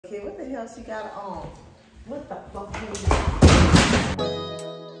kid. What the hell she got on? What the fuck is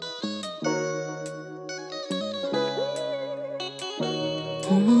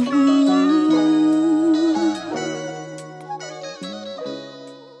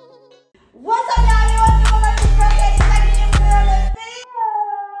What's up, y'all? Welcome to my birthday second video.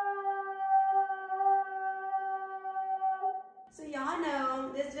 So y'all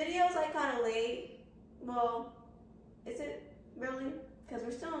know this video is like kind of late. Well, is it really? Because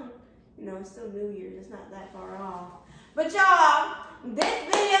we're still, it's still New Year's. It's not that far off. But y'all, this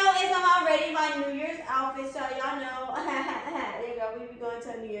video is on already my New Year's outfit. So y'all know, there you go. We be going to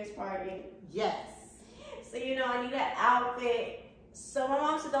a New Year's party. yes. So I need an outfit. So my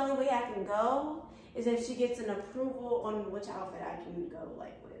mom said the only way I can go is if she gets an approval on which outfit I can go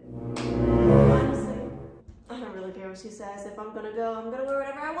with. Honestly, I don't really care what she says. If I'm gonna go, I'm gonna wear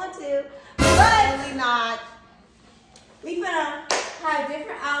whatever I want to. But Really not. we gonna have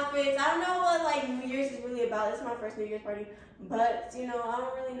different outfits. I don't know what New Year's is really about. This is my first New Year's party. But I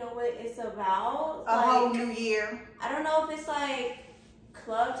don't really know what it's about. A whole new year. I don't know if it's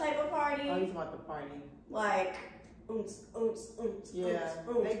club type of party. Oh, you want the party. Yeah,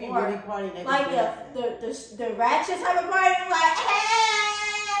 they be really party. They be the ratchet type of party,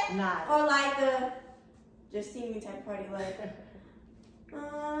 hey! Not. Or the just see me type of party,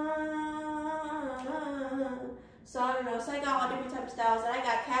 so I don't know. So I got all different type of styles. And I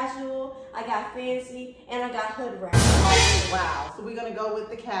got casual, I got fancy, and I got hood rat. Wow. So we're gonna go with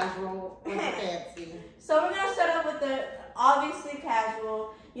the casual and the fancy. So we're gonna start off with the obviously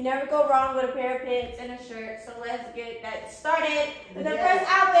casual. You never go wrong with a pair of pants and a shirt. So let's get that started with the first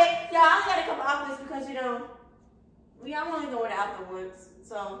outfit. Yeah, I only got a couple outfits because I'm only gonna wear the outfit once.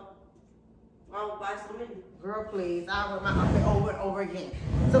 So I'll buy so many. Girl, please. I wear my outfit over and over again.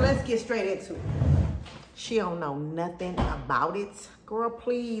 So let's get straight into it. She don't know nothing about it. Girl,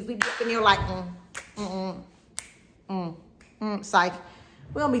 please. We be up in here psych.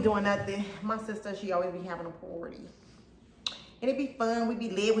 We don't be doing nothing. My sister, she always be having a party. And it be fun. We be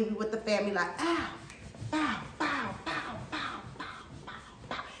lit. We be with the family bow, bow, bow, bow, bow, bow,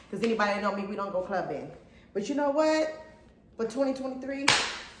 bow. Because anybody that know me, we don't go clubbing. But you know what? For 2023,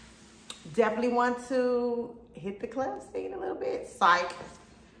 definitely want to hit the club scene a little bit. Psych.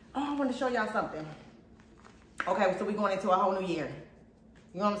 Oh, I want to show y'all something. Okay, so we're going into a whole new year.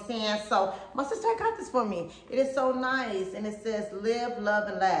 You know what I'm saying? So my sister got this for me. It is so nice. And it says, live, love,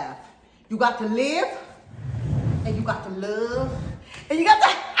 and laugh. You got to live. And you got to love, and you got to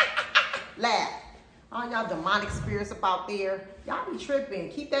laugh. All y'all demonic spirits up out there, y'all be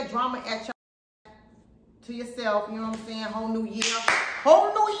tripping. Keep that drama at y'all to yourself. You know what I'm saying? Whole new year,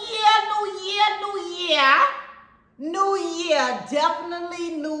 whole new year, new year,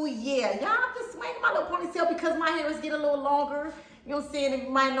 definitely new year. Y'all, I'm just swinging my little ponytail because my hair is getting a little longer. You know what I'm saying? If you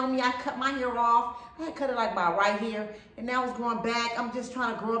might know me, I cut my hair off. I had cut it by right here, and now it's growing back. I'm just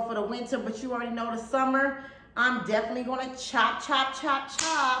trying to grow up for the winter, but you already know the summer. I'm definitely gonna chop.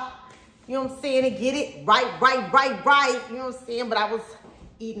 You know what I'm saying? And get it right. You know what I'm saying? But I was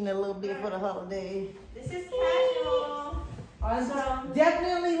eating a little bit for the holiday. This is casual. So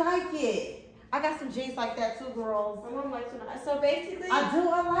definitely like it. I got some jeans like that too, girls. My mom likes it. So basically, I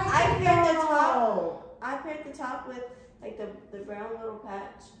like it. I paired the top with the brown little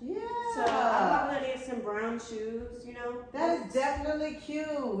patch. Yeah. So I'm probably gonna need some brown shoes, That is definitely cute.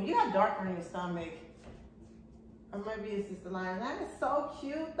 You got darker in your stomach. Or maybe it's just the line. That is so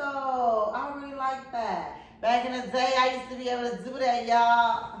cute though. I really like that. Back in the day, I used to be able to do that,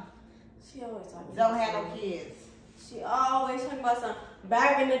 y'all. She always talking. Don't have no kids. She always talking about something.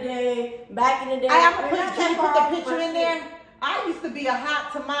 Back in the day. Can you put the picture in there? I used to be a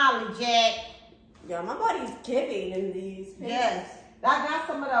hot tamale, Jack. Yeah, my body's giving in these pictures. Yes. I got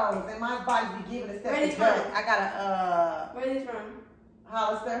some of those, and my body be giving a Where are these from? I got a, Where are these from?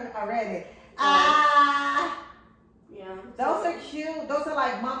 Hollister. I read it. Yeah. Those are cute. Those are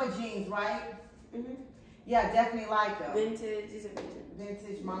like mama jeans, right? Mm-hmm. Yeah, definitely like them. Vintage. These are vintage.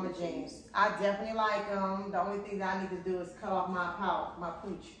 Vintage mama jeans. I definitely like them. The only thing that I need to do is cut off my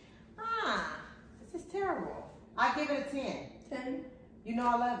pooch. This is terrible. I give it a 10. 10? You know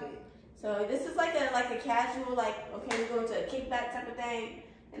I love it. So this is like a casual, okay, we're going to a kickback type of thing,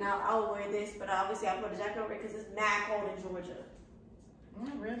 and I'll wear this, but obviously I put a jacket over it because it's mad cold in Georgia.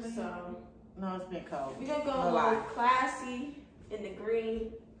 Really? So no, it's been cold. We're gonna go a little classy in the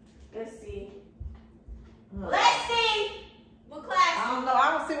green. Let's see. Let's see. What classy? I don't know.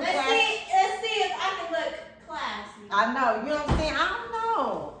 I don't see what classy. Let's see if I can look classy. I know. You know what I'm saying? I don't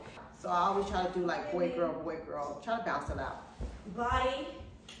know. So I always try to do boy, girl. Try to bounce it out. Body.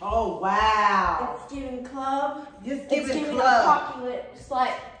 Oh, wow. It's giving club. Just giving club. club. Popular. It's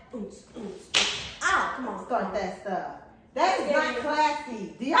like Ah, come on. Start that stuff. That is not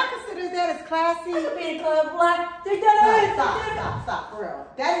classy. Do y'all consider that as classy? I could be in club black. Stop, for real.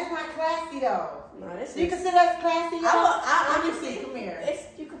 That is not classy though. No, this Do you consider that as classy? I Honestly, come here.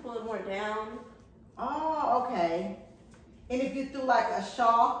 You can pull it more down. Oh, okay. And if you threw like a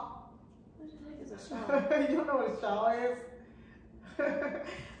shawl? What the heck is a shawl? You don't know what a shawl is?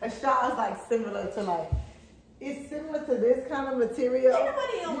 A shawl is like similar to like, it's similar to this kind of material. Ain't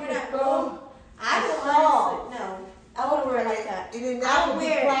nobody gonna wear that. I don't honestly, no. I wouldn't wear it like that. And then that would be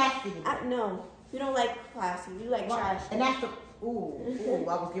classy. No, you don't like classy. You like trash. And that's the, ooh,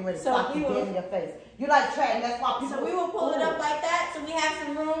 I was getting ready to So stop you dead in your face. You like trash, and that's why people. So we will pull it up like that, so we have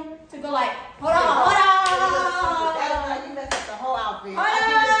some room to go like, hold That's on. like you messed up the whole outfit. Hold I on.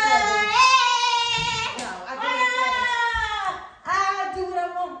 give it 7. No, I give it 7. I do what I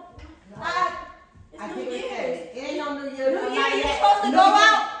want. I give it 7. It ain't no New Year. New Year, you're supposed to go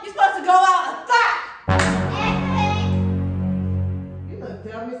out. You're supposed to go out a thought. You look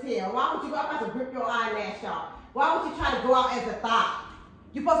dumb as hell. Why would you go? I'm about to rip your eyelash off. Why would you try to go out as a thought?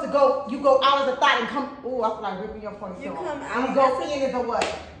 You're supposed to go. You go out as a thought and come. Ooh, I feel like ripping your ponytail. You come off. out. You go in as a what?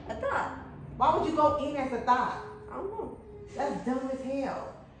 A thought. Why would you go in as a thought? I don't know. That's dumb as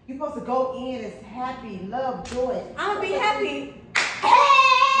hell. You're supposed to go in as happy, love, joy. I'm gonna be happy. No,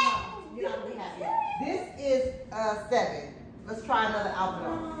 you're not gonna be happy. This is 7. Let's try another outfit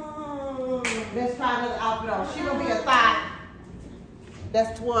on. Let's try another outfit on. She gonna be a thigh.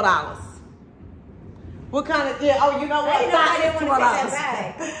 That's $12. What kind of, yeah, oh, you know what? I didn't want to take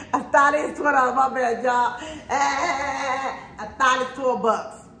that back. A thigh is $12. My bad, y'all. A thigh is $12.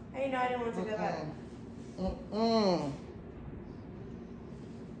 I didn't know I didn't want to take that back.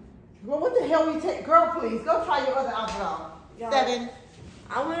 Well, what the hell we take? Girl, please, go try your other outfit on. Y'all, 7.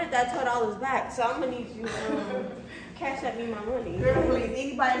 I wanted that $12 back, so I'm gonna need you cash at me my money. Girl, please,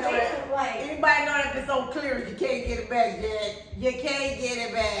 anybody know that? Anybody know that if it's so clear you can't get it back yet? You can't get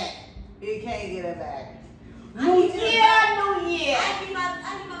it back. You can't get it back. New Year. I need my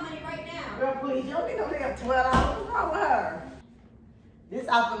money right now. Girl, please, you don't need no damn $12. What's wrong with her? This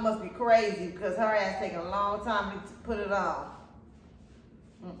outfit must be crazy because her ass taking a long time to put it on.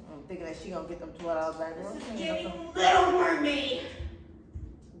 Thinking that she gonna get them $12 back. This is getting Little Mermaid.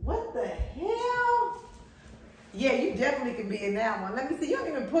 What the hell? Yeah, you definitely can be in that one. Let me see. You don't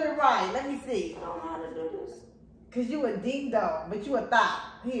even put it right. Let me see. I don't know how to do this. Cause you a ding dong, but you a thought.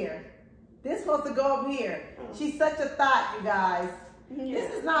 Here. This supposed to go up here. She's such a thought, you guys. Yeah.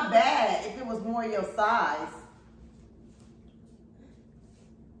 This is not bad if it was more your size.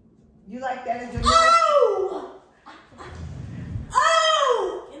 You like that as your Oh!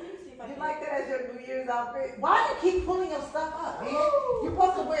 Oh! You like that as your New Year's outfit? Why do you keep pulling your stuff up, man? You're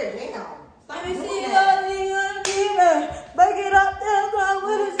supposed to wear it down. Let me see it. Break it up, down,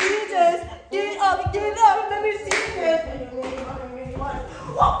 with the seasons. Get up, let me see it.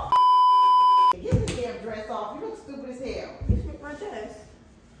 Get this damn dress off. You look stupid as hell. You fit my dress.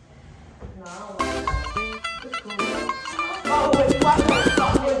 No, I don't like that. It's cool. Oh, wait, what?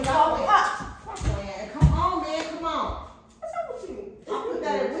 Come on, man, come on. What's up with you? I'll put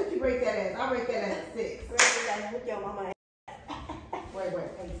that in. What you break that as? I break that as 6. With your mama. Wait.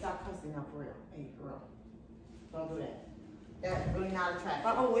 Hey, stop cussing now, for real. Hey, for real. Don't do that. That's really not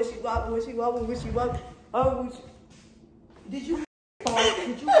attractive. Wishy-wobble. Oh, Did you?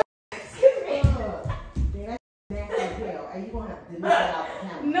 Excuse me. That's nasty as hell. And you gonna have to delete that out the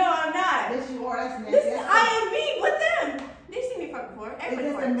camera. No, I'm not. Yes, you are. That's nasty. I am me with them. They see me fuck before. It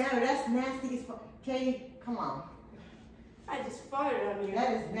doesn't matter. That's nasty as fuck. Katie, come on. I just farted on you. That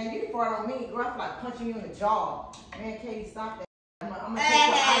is, man, you fart on me. Girl, I feel like punching you in the jaw. Man, Katie, stop that. I'm gonna take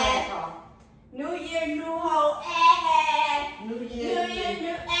your eyelash off. New year, new hoe. New New year, year,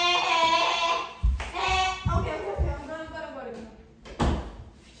 new Okay. I'm going.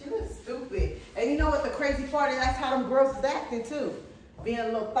 She looks stupid. And you know what the crazy part is? That's how them girls is acting too. Being a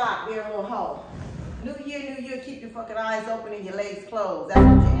little thought, being a little hoe. New year, keep your fucking eyes open and your legs closed. That's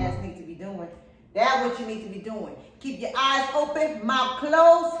what your ass needs to be doing. That's what you need to be doing. Keep your eyes open, mouth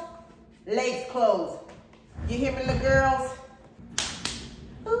closed, legs closed. You hear me, little girls?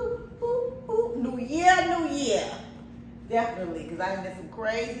 Ooh, ooh, ooh. New year. Definitely, because I did some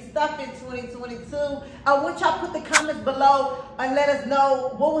crazy stuff in 2022. I want y'all put the comments below and let us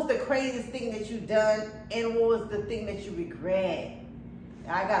know what was the craziest thing that you done and what was the thing that you regret.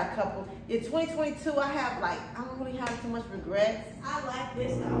 I got a couple. In 2022, I have I don't really have too much regrets. I like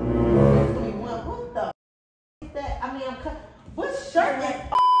this though. 2021, what the is that? I mean, what shirt is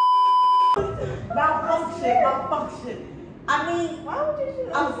malfunction. I mean, Why would you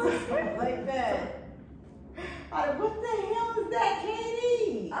do I'm like that? what the hell is that,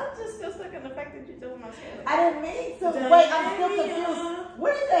 Katie? I it means to wait. I'm still confused.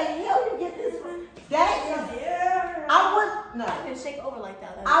 Where the hell you get this from? That is. I would no. I can shake over like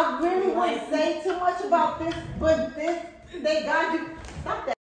that. I really wouldn't say too much about this, but this they got you. Stop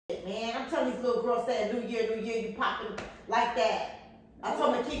that shit, man. I'm telling these little girls saying New Year, you popping like that. I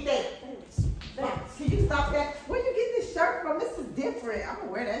told them to keep that. Can you stop that? Where'd you get this shirt from? This is different. I'm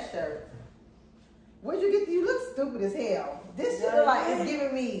gonna wear that shirt. Where'd you get this? You look stupid as hell. This shit look like it's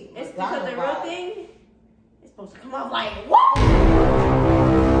giving me. It's because the real thing is supposed to come off like whoa.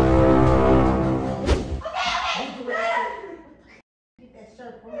 Get that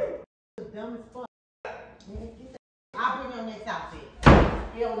shirt from me. It's dumb as fuck. I'll bring her next outfit.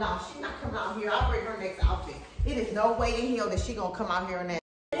 Hell no, she's not coming out here. I'll bring her next outfit. It is no way in hell that she gonna come out here in that.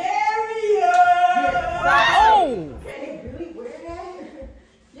 Oh! Can they really wear that?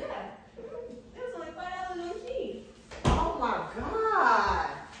 Yeah. It was only $5 on sheet. Oh my God.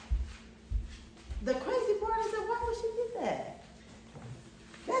 The crazy part is that why would she get that?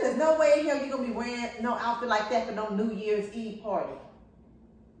 That is no way in hell you're gonna be wearing no outfit like that for no New Year's Eve party.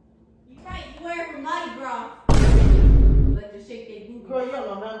 You right, you wear it for Mardi Gras. Like to shake their booty. Girl, you don't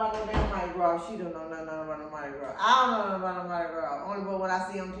know nothing about no damn Mardi Gras. She don't know nothing about no Mardi Gras. I don't know nothing about no Mardi Gras. Only but what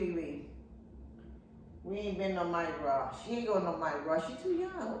I see on TV. We ain't been no Mardi Gras. She ain't going no Mardi Gras. She too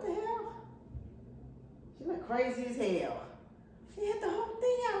young. What the hell? She look crazy as hell. She had the whole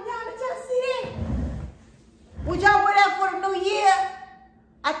thing out. Y'all, did y'all see that? Would y'all wear that for the New Year?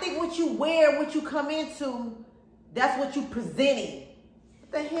 I think what you wear, what you come into, that's what you presenting.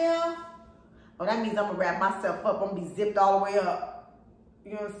 What the hell? Oh, that means I'm gonna wrap myself up. I'm gonna be zipped all the way up.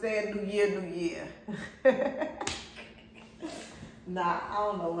 You know what I'm saying? New Year, New Year. Nah, I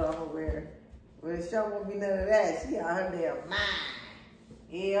don't know what I'm gonna wear. Well, it sure won't be none of that. She out her damn mind.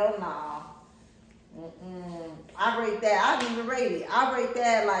 Hell no. I rate that. I didn't even rate it. I rate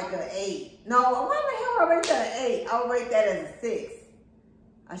that like an 8. No, why the hell would I rate that an 8? I'll rate that as a 6.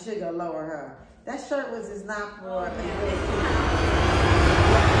 I should go lower her. That shirt was just not for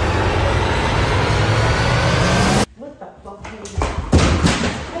What the fuck are you?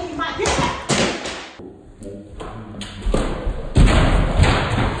 Hey, my God.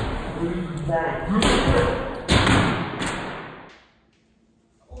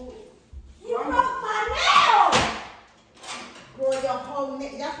 You broke my nail! Girl, your whole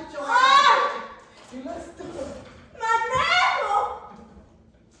neck. That's what your heart is. You look stupid. My nail!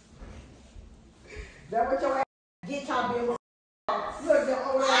 That's what your ass get y'all being. Look, your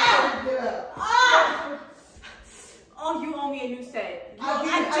old ass get up. Oh, you owe me a new set. I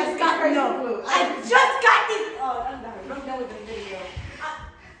just got this. Oh, I'm done. I'm done with the video.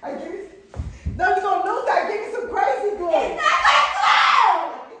 I give you. No, you gonna lose that. Give me some crazy glue. It's not gonna glow!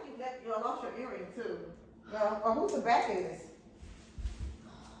 I think you lost your earring too. No, or who's the back of this?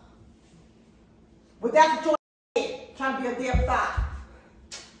 But that's what you're trying to be a damn thought.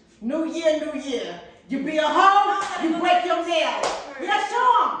 New year. You be a hoe, you break your nails. Yeah, show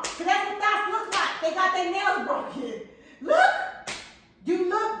them. Because that's what thoughts look like. They got their nails broken. Look. You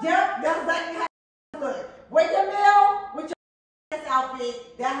look, yep, that's exactly how you look. Break your nail with your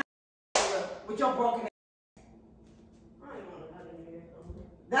outfit. That's how you look with your broken nails.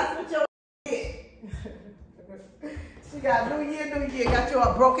 That's what your did. She got New Year. Got you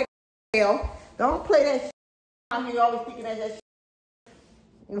a broken nail. Don't play that shit. I mean, you always thinking that shit.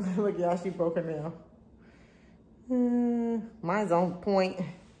 Look, y'all, she broke her nail. Mine's on point.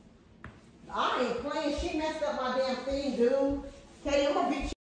 I ain't playing. She messed up my damn thing, dude. Katie, I'm gonna beat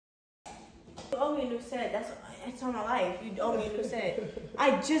you. You owe me a new set. That's all my life. You owe me a new set.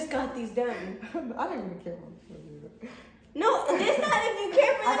 I just got these done. I didn't even care. No, it's not if you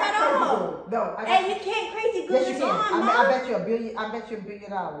care for them at all. No, and you can't crazy glue this on, I bet you $1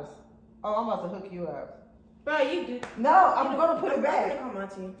 billion. Oh, I'm about to hook you up. Bro, you do. No, I'm gonna put it back. Make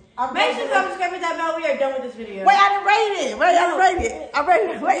sure to subscribe to that bell. We are done with this video. Wait, I didn't rate it. I didn't rate it. I rated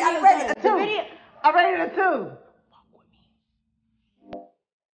it. Wait, I didn't rate it a 2. I rated it a 2.